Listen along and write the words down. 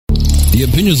The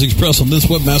opinions expressed on this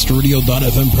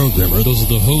WebmasterRadio.fm program are those of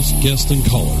the host, guests, and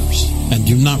callers, and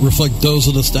do not reflect those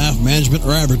of the staff, management,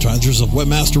 or advertisers of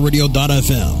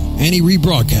WebmasterRadio.fm. Any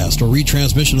rebroadcast or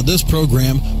retransmission of this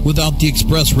program without the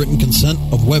express written consent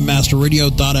of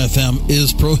WebmasterRadio.fm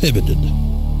is prohibited.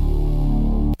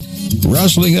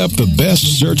 Rustling up the best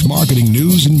search marketing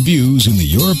news and views in the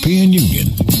European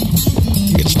Union.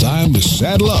 It's time to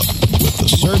saddle up with the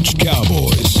Search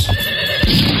Cowboys.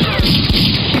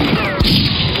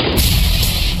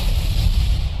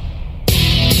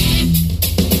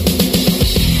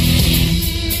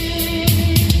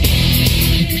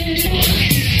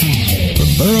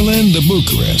 Berlin to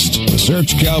Bucharest, the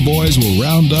Search Cowboys will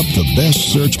round up the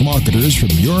best search marketers from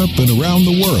Europe and around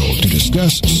the world to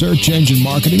discuss search engine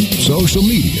marketing, social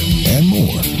media, and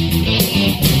more.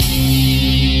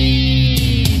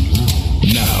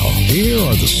 Now, here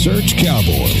are the Search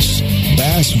Cowboys,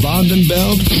 Bas van den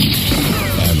Beld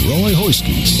and Roy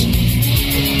Huiskes.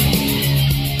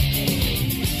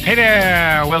 Hey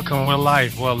there, welcome, we're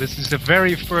live. Well, this is the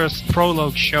very first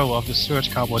prologue show of the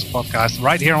Search Cowboys podcast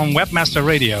right here on Webmaster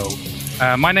Radio.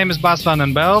 My name is Bas van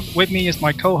den Beld. With me is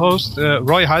my co-host,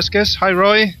 Roy Huiskes. Hi,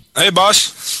 Roy. Hey,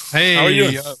 Bas. Hey. How are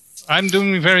you? I'm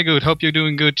doing very good. Hope you're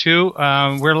doing good too.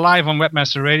 We're live on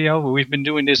Webmaster Radio. We've been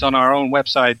doing this on our own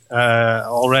website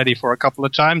already for a couple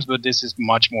of times, but this is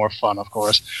much more fun, of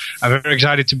course. I'm very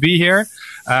excited to be here.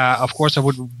 Of course, I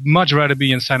would much rather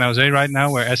be in San Jose right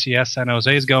now, where SES San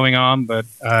Jose is going on. But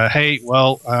hey,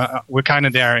 well, we're kind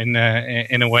of there in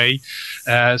a way.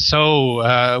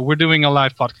 So we're doing a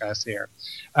live podcast here.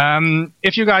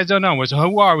 If you guys don't know us,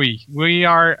 who are we? We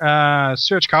are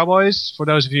Search Cowboys. For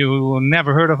those of you who have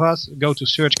never heard of us, go to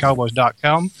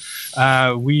searchcowboys.com.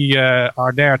 We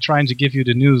are there trying to give you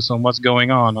the news on what's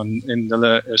going on in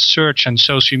the search and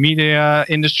social media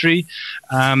industry.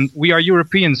 We are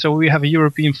European, so we have a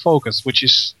European focus, which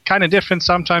is kind of different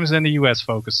sometimes than the US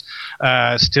focus.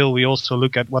 Still, we also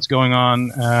look at what's going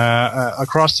on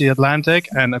across the Atlantic,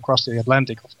 and across the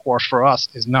Atlantic, of course, for us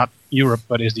is not Europe,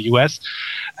 but is the US.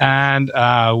 And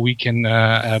we can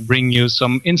bring you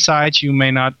some insights you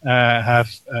may not have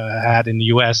had in the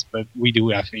US, but we do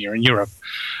have here in Europe.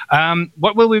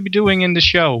 What will we be doing in the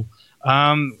show?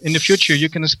 In the future, you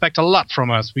can expect a lot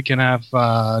from us. We can have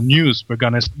news. We're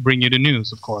going to bring you the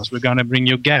news, of course. We're going to bring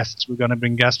you guests. We're going to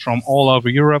bring guests from all over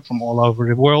Europe, from all over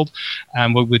the world.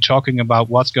 And we'll be talking about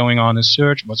what's going on in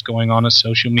search, what's going on in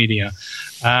social media.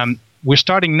 We're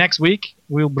starting next week.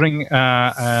 We'll bring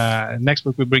next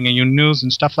week. We're bringing you news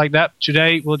and stuff like that.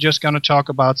 Today, we're just going to talk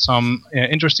about some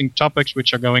interesting topics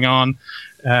which are going on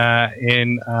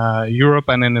in Europe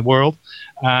and in the world.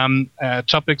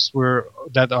 Topics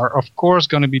that are, of course,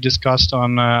 going to be discussed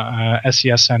on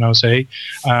SES San Jose.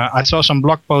 I saw some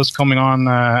blog posts coming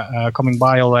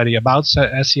by already about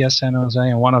SES San Jose,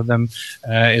 and one of them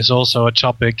is also a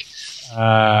topic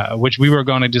which we were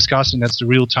going to discuss, and that's the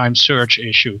real-time search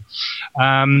issue.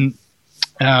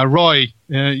 Roy,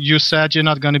 you said you're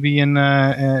not going to be in.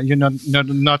 You're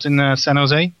not in San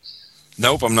Jose.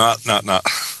 Nope, I'm not.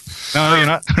 No, you're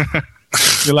not.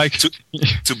 You like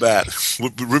too bad.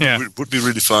 Would be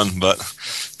really fun, but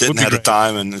didn't have the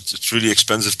time, and it's really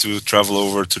expensive to travel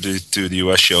over to the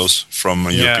US shows from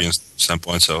a European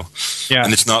standpoint. So,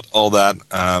 and it's not all that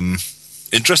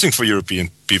interesting for European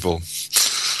people.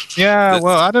 Yeah,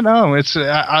 well, I don't know. It's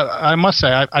I must say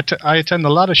I attend a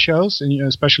lot of shows,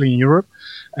 especially in Europe,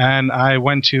 and I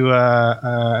went to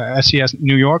SES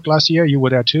New York last year. You were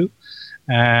there too.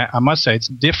 I must say it's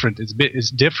different.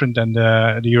 It's different than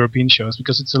the European shows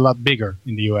because it's a lot bigger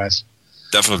in the US.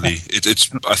 Definitely, it's.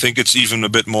 I think it's even a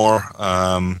bit more.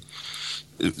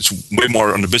 It's way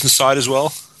more on the business side as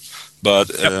well. But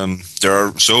there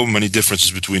are so many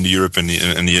differences between the Europe and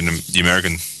the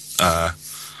American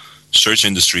search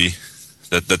industry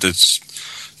that it's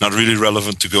not really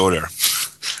relevant to go there.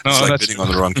 It's like bidding on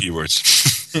the wrong keywords.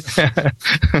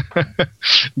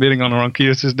 Bidding on the wrong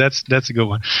keywords, that's a good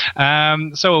one.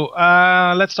 So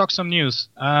let's talk some news.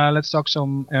 Let's talk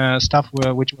some stuff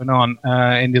which went on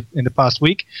in the past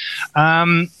week.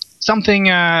 Something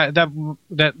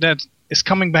that is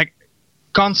coming back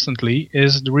constantly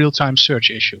is the real-time search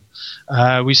issue.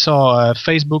 We saw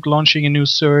Facebook launching a new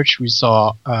search. We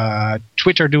saw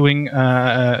Twitter doing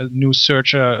new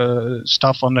search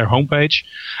stuff on their homepage.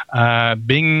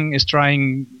 Bing is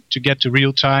trying to get to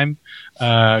real-time.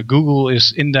 Google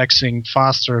is indexing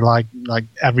faster like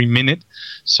every minute.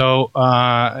 So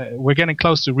we're getting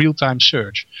close to real-time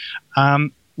search.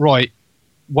 Roy,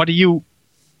 what do you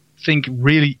think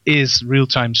really is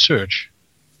real-time search?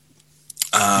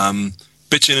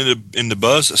 pitch in the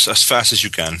buzz as fast as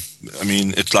you can. I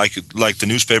mean, it's like the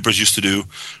newspapers used to do,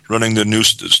 running the news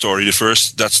story the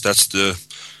first.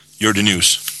 You're the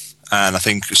news, and I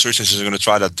think search engines are going to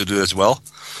try to do as well,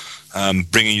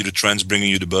 bringing you the trends,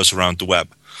 bringing you the buzz around the web.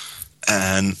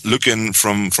 And looking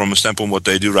from a standpoint what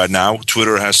they do right now,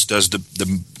 Twitter does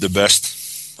the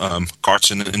best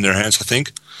cards in their hands, I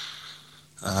think.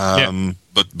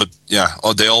 But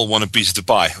they all want a piece of the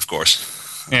pie, of course.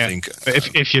 Yeah. I think,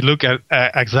 if you look at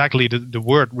exactly the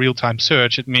word real-time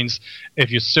search, it means if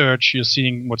you search, you're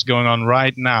seeing what's going on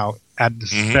right now at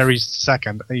this very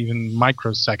second, even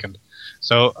microsecond.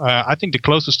 So I think the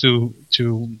closest to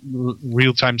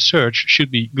real-time search should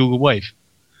be Google Wave,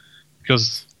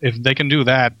 because if they can do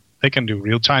that, they can do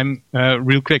real-time,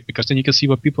 real quick, because then you can see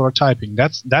what people are typing.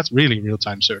 That's really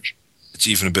real-time search. It's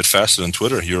even a bit faster than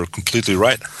Twitter. You're completely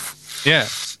right. Yeah.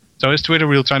 So is Twitter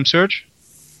real-time search?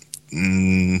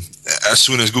 As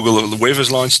soon as Google Wave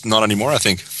is launched, not anymore, I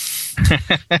think.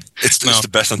 It's the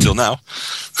best until now.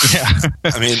 Yeah.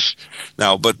 I mean,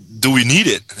 now, but do we need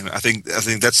it? I think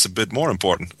that's a bit more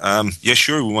important. Yeah,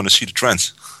 sure, we want to see the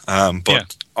trends.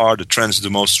 But are the trends the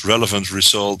most relevant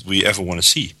result we ever want to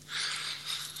see?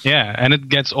 Yeah, and it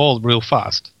gets old real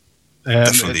fast.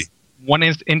 Definitely. One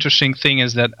interesting thing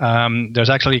is that there's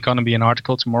actually going to be an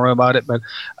article tomorrow about it, but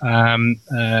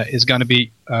it's going to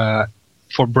be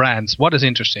for brands. What is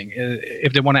interesting?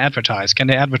 If they want to advertise, can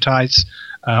they advertise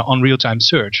on real-time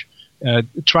search?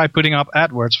 Try putting up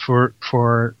AdWords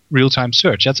for real-time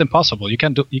search. That's impossible. You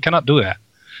cannot do that.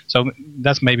 So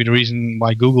that's maybe the reason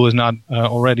why Google is not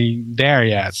already there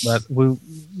yet. But we'll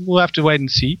have to wait and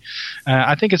see.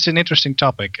 I think it's an interesting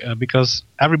topic because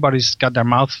everybody's got their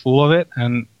mouth full of it.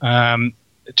 And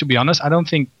to be honest, I don't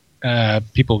think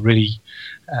people really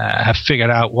have figured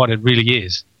out what it really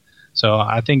is. So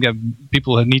I think that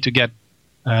people need to get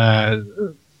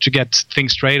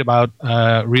things straight about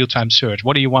real-time search.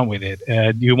 What do you want with it?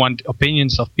 Do you want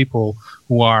opinions of people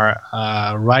who are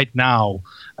right now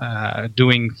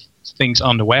doing things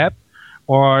on the web,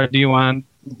 or do you want,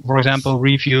 for example,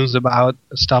 reviews about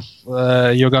stuff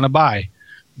you're going to buy?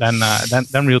 Then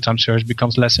real-time search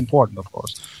becomes less important, of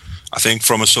course. I think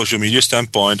from a social media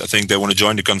standpoint, I think they want to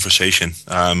join the conversation.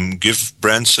 Give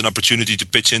brands an opportunity to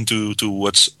pitch into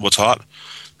what's hot.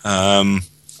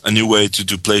 A new way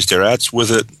to place their ads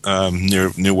with it,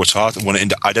 near what's hot, and want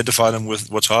to identify them with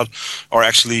what's hot, or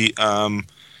actually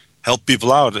help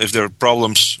people out if there are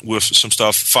problems with some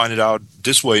stuff. Find it out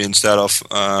this way instead of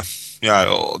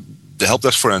the help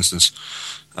desk, for instance.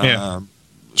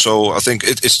 So I think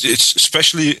it's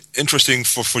especially interesting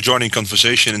for joining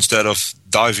conversation instead of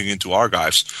diving into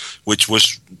archives, which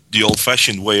was the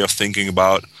old-fashioned way of thinking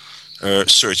about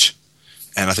search.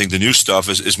 And I think the new stuff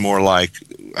is more like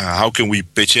how can we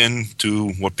pitch in to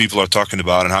what people are talking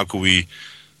about, and how can we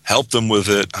help them with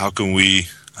it? How can we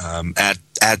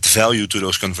add value to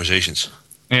those conversations?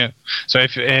 Yeah. So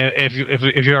if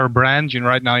you're a brand,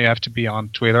 right now you have to be on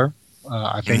Twitter,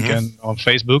 I think, and on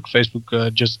Facebook.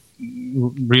 Facebook just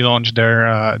relaunched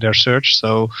their search,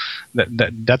 so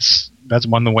that's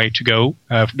one way to go.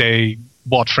 They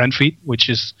bought FriendFeed, which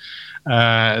is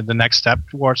the next step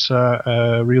towards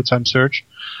real-time search.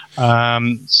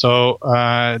 So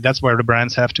that's where the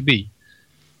brands have to be.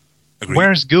 Agreed.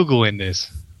 Where's Google in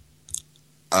this?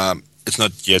 It's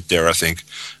not yet there, I think.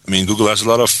 I mean, Google has a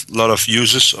lot of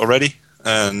users already,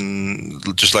 and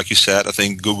just like you said, I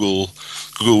think Google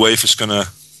Wave is going to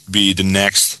be the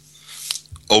next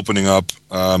opening up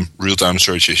real-time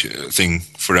search thing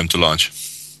for them to launch.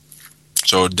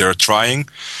 So they're trying,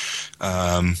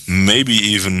 maybe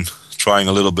even trying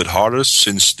a little bit harder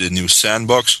since the new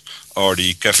Sandbox or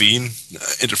the Caffeine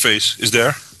interface is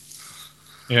there.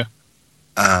 Yeah.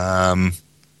 And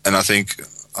I think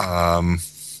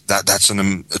that's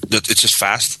it's just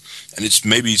fast, and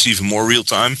it's even more real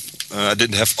time. I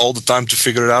didn't have all the time to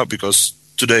figure it out because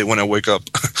today when I wake up,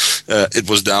 it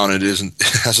was down. It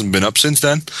hasn't been up since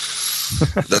then.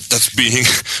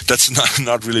 That's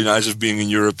not really nice of being in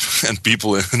Europe and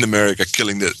people in America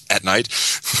killing it at night.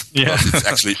 Yeah, it's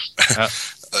actually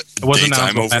it was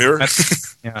daytime over here.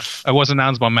 It was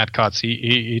announced by Matt Cutts.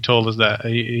 He told us that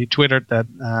he twittered that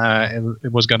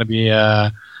it was going to be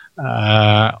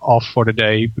off for the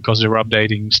day because they were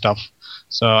updating stuff.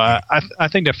 So I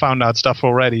think they found out stuff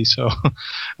already. So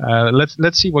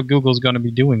let's see what Google's going to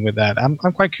be doing with that. I'm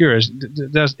quite curious.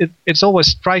 It's always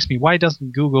strikes me, why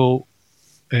isn't Google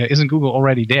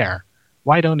already there?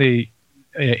 Why don't they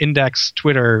index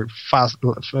Twitter fast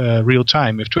real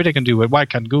time? If Twitter can do it, why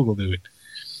can't Google do it?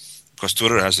 Because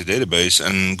Twitter has the database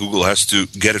and Google has to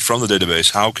get it from the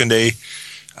database. How can they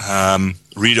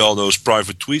read all those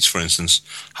private tweets, for instance?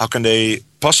 How can they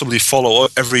possibly follow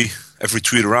every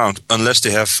tweet around unless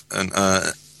they have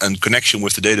a connection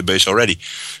with the database already,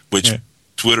 which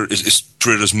Twitter is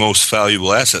Twitter's most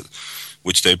valuable asset,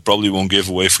 which they probably won't give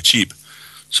away for cheap.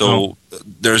 So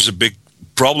there's a big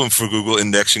problem for Google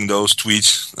indexing those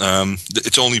tweets.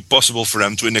 It's only possible for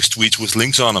them to index tweets with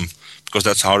links on them, because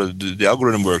that's how the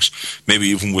algorithm works. Maybe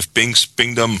even with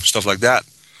pingdom, stuff like that.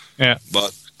 Yeah.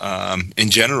 But in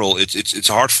general, it's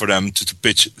hard for them to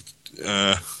pitch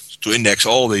to index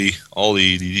all the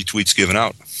tweets given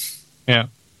out. Yeah.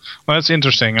 Well, that's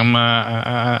interesting.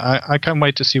 I can't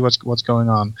wait to see what's going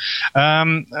on.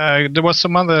 There was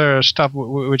some other stuff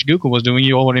which Google was doing.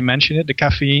 You already mentioned it, the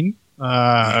caffeine.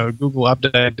 Google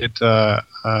updated.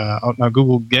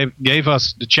 Google gave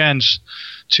us the chance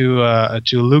to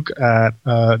look at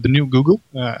the new Google,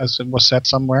 as it was said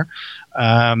somewhere,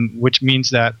 which means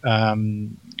that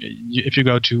if you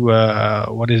go to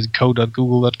what is it,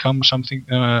 code.google.com or something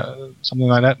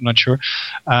like that, I'm not sure.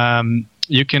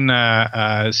 You can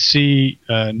see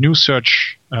new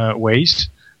search ways,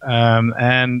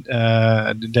 and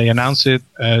they announced it.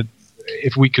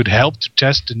 If we could help to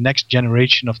test the next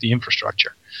generation of the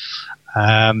infrastructure.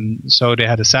 So they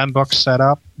had a sandbox set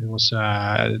up. It was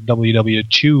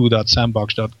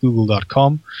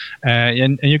www.sandbox.google.com.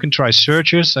 And you can try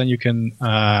searches, and you can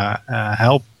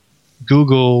help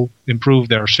Google improve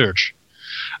their search.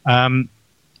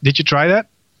 Did you try that?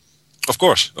 Of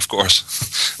course.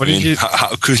 What did you?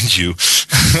 How couldn't you?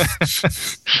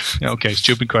 Okay,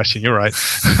 stupid question. You're right.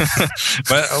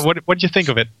 But what do you think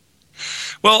of it?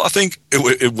 Well, I think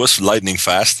it was lightning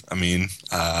fast. I mean,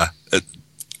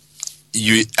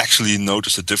 you actually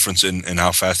notice a difference in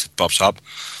how fast it pops up,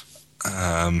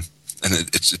 and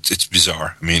it's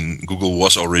bizarre. I mean, Google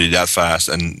was already that fast,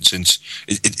 and since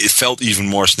it felt even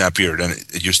more snappier than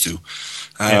it used to.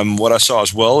 What I saw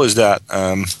as well is that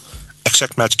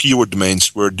exact match keyword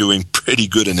domains were doing pretty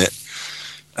good in it,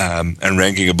 and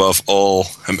ranking above all,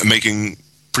 making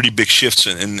pretty big shifts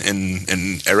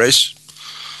in arrays.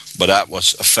 But that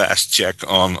was a fast check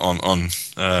on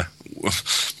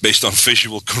based on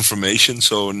visual confirmation,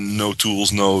 so no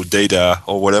tools, no data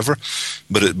or whatever.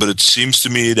 But it seems to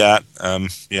me that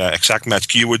exact match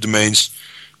keyword domains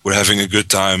were having a good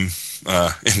time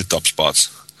in the top spots.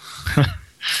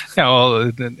 Yeah,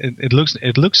 well, it looks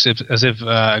as if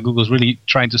Google's really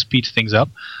trying to speed things up,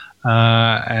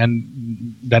 and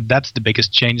that's the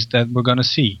biggest change that we're going to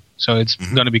see. So it's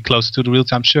going to be closer to the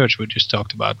real-time search we just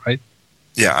talked about, right?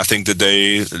 Yeah, I think that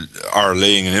they are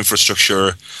laying an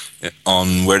infrastructure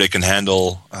on where they can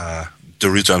handle the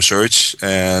real-time search.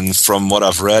 And from what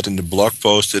I've read in the blog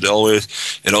post, it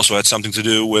also had something to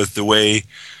do with the way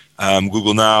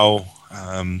Google now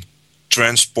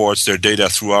transports their data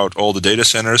throughout all the data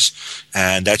centers,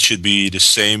 and that should be the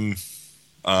same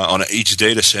on each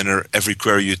data center every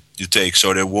query you take.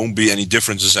 So there won't be any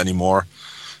differences anymore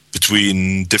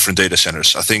between different data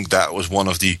centers. I think that was one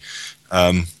of the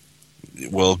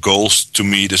goals to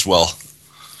meet as well.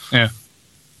 Yeah.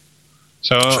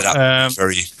 So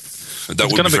that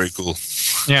would be very cool.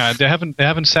 Yeah, they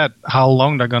haven't said how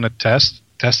long they're going to test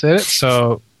it.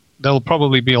 So that'll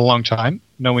probably be a long time,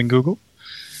 knowing Google.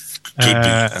 Could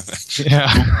be.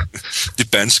 Yeah.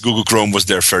 Depends. Google Chrome was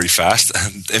there very fast.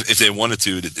 And if they wanted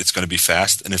to, it's going to be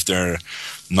fast. And if they're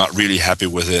not really happy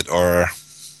with it,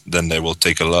 then they will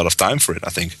take a lot of time for it, I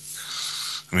think.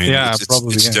 I mean,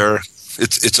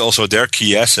 it's also their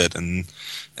key asset, and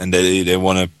they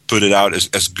want to put it out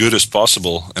as good as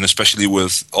possible, and especially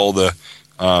with all the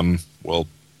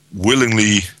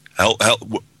willingly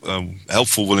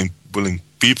helpful willing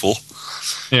people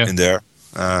in there.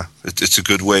 It's a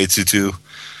good way to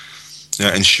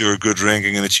ensure good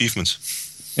ranking and achievements.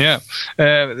 Yeah,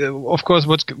 of course.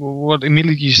 What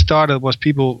immediately started was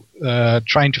people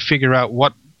trying to figure out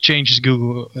what changes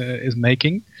Google is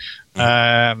making.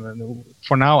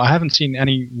 For now, I haven't seen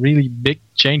any really big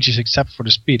changes except for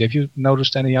the speed. Have you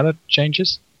noticed any other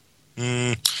changes?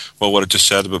 Well, what I just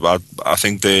said about, I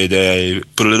think they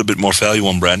put a little bit more value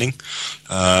on branding.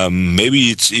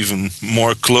 Maybe it's even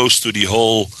more close to the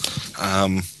whole,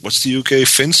 what's the UK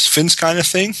Fins kind of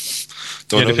thing?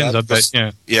 Don't know the Fins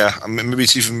update. Yeah. Maybe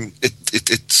it's even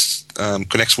it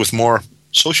connects with more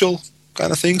social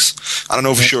kind of things. I don't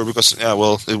know for sure because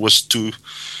it was too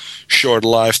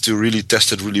short-lived to really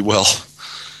test it really well,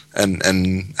 and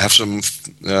have some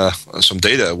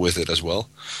data with it as well.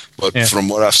 But from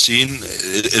what I've seen,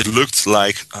 it looked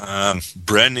like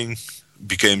branding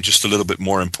became just a little bit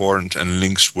more important, and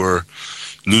links were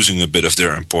losing a bit of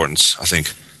their importance, I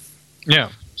think.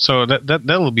 Yeah. So that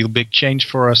will be a big change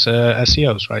for us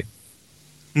SEOs, right?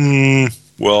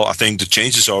 Well, I think the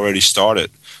changes already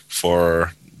started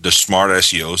for the smart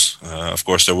SEOs. Of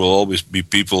course, there will always be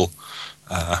people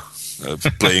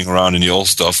playing around in the old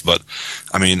stuff, but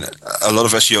I mean, a lot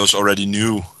of SEOs already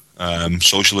knew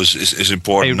social is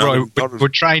important. Hey, Roy, we're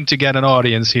trying to get an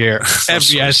audience here.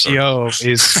 Every SEO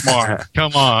is smart.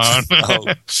 Come on.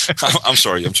 I'm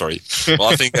sorry. Well,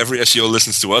 I think every SEO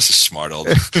listens to us is smart. All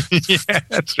yeah,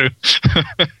 that's true.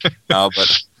 No,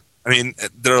 but I mean,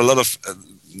 there are a lot of.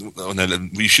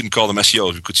 We shouldn't call them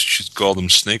SEOs. We should call them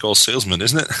snake oil salesmen,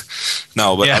 isn't it?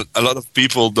 No, but yeah. a lot of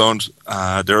people don't.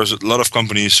 There's a lot of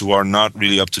companies who are not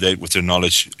really up to date with their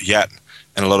knowledge yet.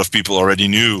 And a lot of people already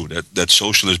knew that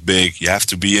social is big. You have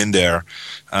to be in there.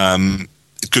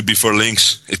 It could be for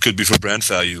links. It could be for brand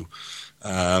value.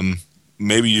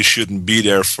 Maybe you shouldn't be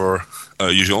there for.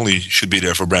 You only should be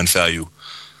there for brand value.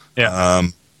 Yeah.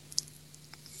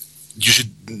 You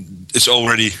should. It's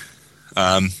already.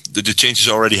 The change is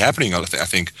already happening. I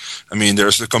think. I mean,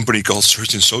 there's a company called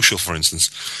Search and Social, for instance.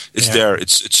 It's there.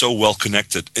 It's so well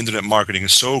connected. Internet marketing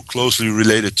is so closely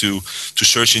related to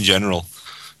search in general.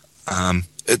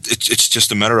 It's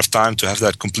just a matter of time to have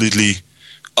that completely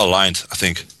aligned, I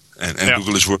think, and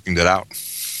Google is working that out.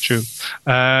 True.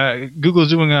 Google's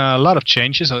doing a lot of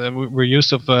changes. We're used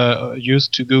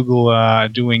to Google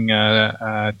doing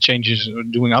changes,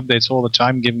 doing updates all the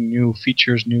time, giving new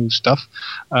features, new stuff.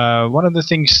 One of the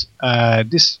things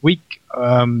this week,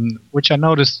 which I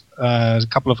noticed, a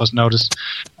couple of us noticed,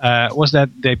 was that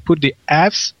they put the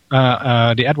ads,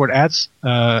 the AdWord ads,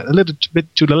 a little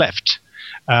bit to the left.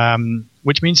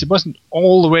 Which means it wasn't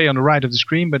all the way on the right of the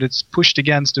screen, but it's pushed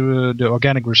against the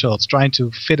organic results, trying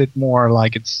to fit it more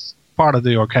like it's part of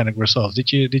the organic results.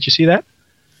 Did you see that?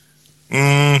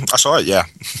 I saw it. Yeah.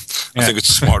 I think it's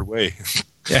a smart way.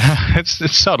 Yeah, it's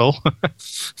subtle.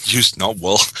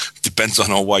 Depends on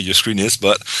how wide your screen is,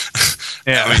 but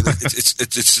yeah. I mean,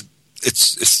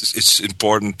 it's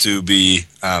important to be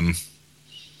on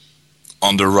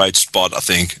the right spot, I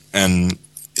think, and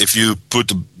if you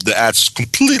put the ads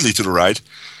completely to the right,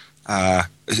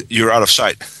 you're out of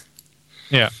sight.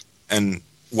 Yeah. And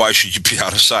why should you be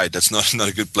out of sight? That's not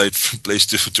a good place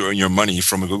to earn your money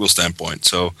from a Google standpoint.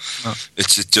 So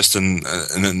it's just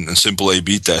a simple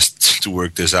A/B test to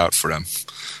work this out for them.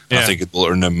 Yeah. I think it will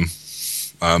earn them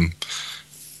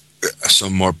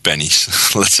some more pennies,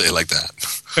 let's say it like that.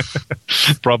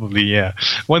 Probably, yeah.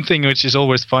 One thing which is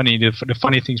always funny, the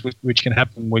funny things which can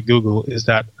happen with Google is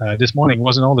that this morning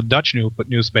wasn't all the Dutch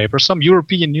newspapers, some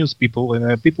European news people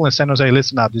in San Jose,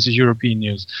 listen up, this is European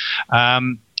news.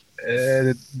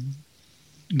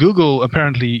 Google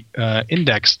apparently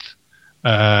indexed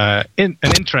an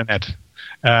intranet,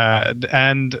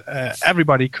 and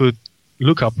everybody could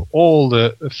look up all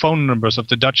the phone numbers of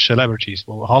the Dutch celebrities.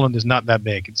 Well, Holland is not that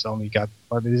big. It's only got,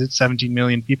 17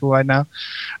 million people right now?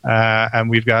 And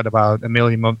we've got about a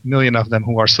million of them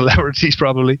who are celebrities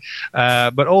probably.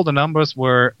 But all the numbers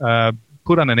were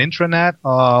put on an intranet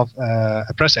of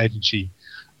a press agency,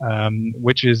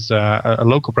 which is a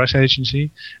local press agency.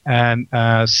 And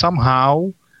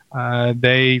somehow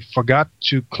they forgot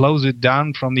to close it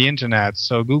down from the internet.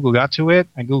 So Google got to it,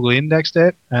 and Google indexed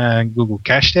it, and Google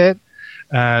cached it.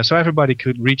 So everybody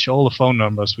could reach all the phone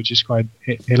numbers, which is quite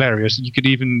hilarious. You could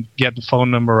even get the phone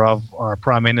number of our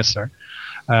prime minister.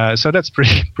 So that's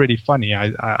pretty funny,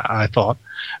 I thought.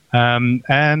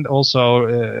 And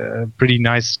also a pretty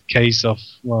nice case of,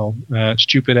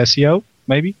 stupid SEO,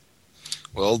 maybe?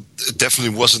 Well, it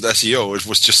definitely wasn't SEO. It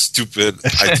was just stupid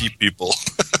IT people.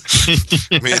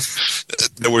 I mean,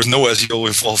 there was no SEO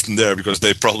involved in there because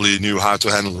they probably knew how to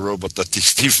handle the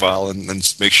robot.txt file and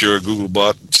make sure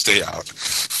Googlebot stay out.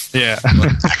 Yeah.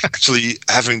 But actually,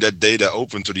 having that data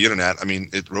open to the internet, I mean,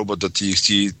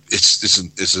 robot.txt,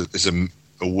 it's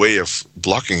a way of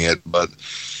blocking it, but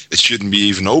it shouldn't be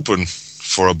even open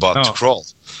for a bot to crawl.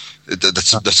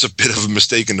 That's a bit of a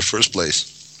mistake in the first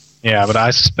place. Yeah, but I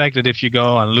suspect that if you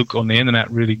go and look on the internet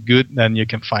really good, then you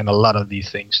can find a lot of these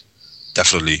things.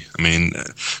 Definitely. I mean,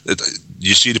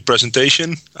 you see the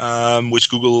presentation which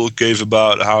Google gave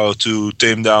about how to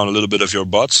tame down a little bit of your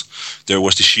bots. There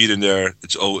was the sheet in there.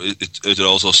 It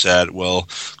also said, well,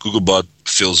 Googlebot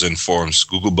fills in forms.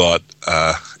 Googlebot,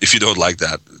 if you don't like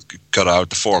that, cut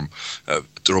out the form.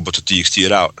 The robot.txt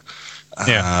it out.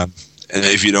 Yeah. And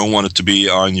if you don't want it to be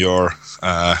on your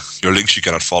links you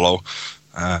cannot follow,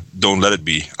 don't let it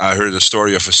be. I heard a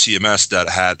story of a CMS that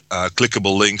had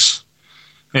clickable links,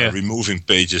 removing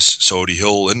pages, so the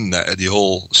whole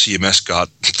CMS got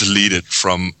deleted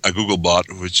from a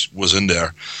Googlebot which was in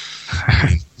there. I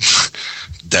mean,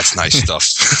 that's nice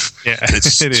stuff. Yeah,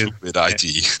 It's stupid IT.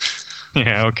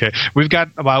 Yeah, okay. We've got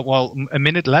about a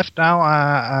minute left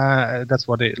now. That's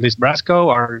what at least Brasco,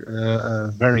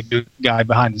 our very good guy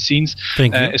behind the scenes,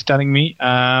 is telling me.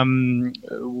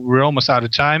 We're almost out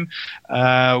of time.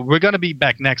 We're going to be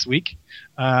back next week.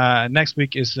 Next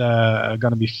week is going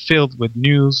to be filled with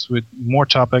news, with more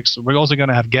topics. We're also going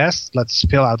to have guests. Let's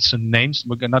spill out some names.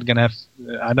 We're not going to have,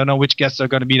 I don't know which guests are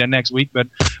going to be there next week, but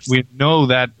we know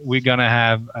that we're going to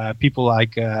have people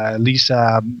like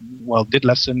Lisa,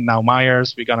 Ditlevsen, now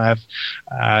Myers. We're going to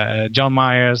have John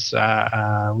Myers.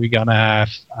 We're going to have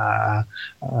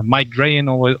Mike Grahan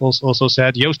also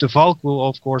said. Joost de Valk will,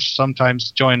 of course, sometimes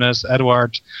join us.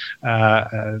 Edward.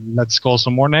 Let's call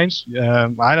some more names.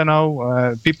 I don't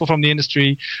know. People from the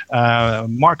industry.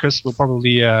 Marcus will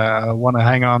probably want to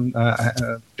hang on,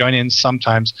 join in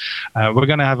sometimes. We're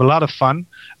going to have a lot of fun.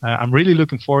 I'm really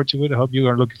looking forward to it. I hope you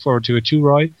are looking forward to it too,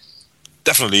 Roy.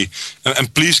 Definitely,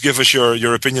 and please give us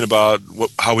your opinion about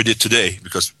how we did today,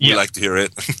 because we like to hear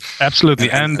it. Absolutely,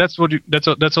 and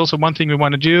that's also one thing we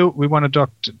want to do. We want to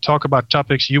talk about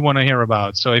topics you want to hear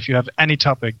about. So if you have any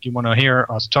topic you want to hear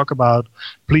us talk about,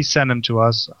 please send them to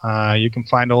us. You can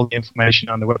find all the information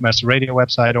on the Webmaster Radio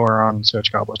website or on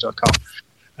searchcowboys.com.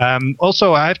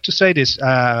 Also, I have to say this.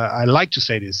 I like to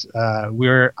say this.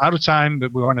 We're out of time,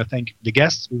 but we want to thank the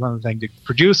guests. We want to thank the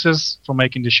producers for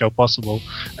making the show possible,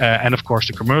 and of course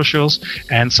the commercials.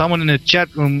 And someone in the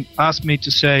chat room asked me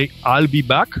to say I'll be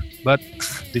back, but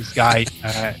this guy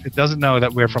doesn't know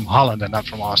that we're from Holland and not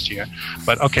from Austria.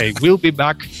 But okay, we'll be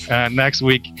back next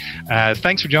week.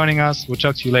 Thanks for joining us. We'll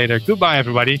talk to you later. Goodbye,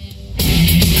 everybody.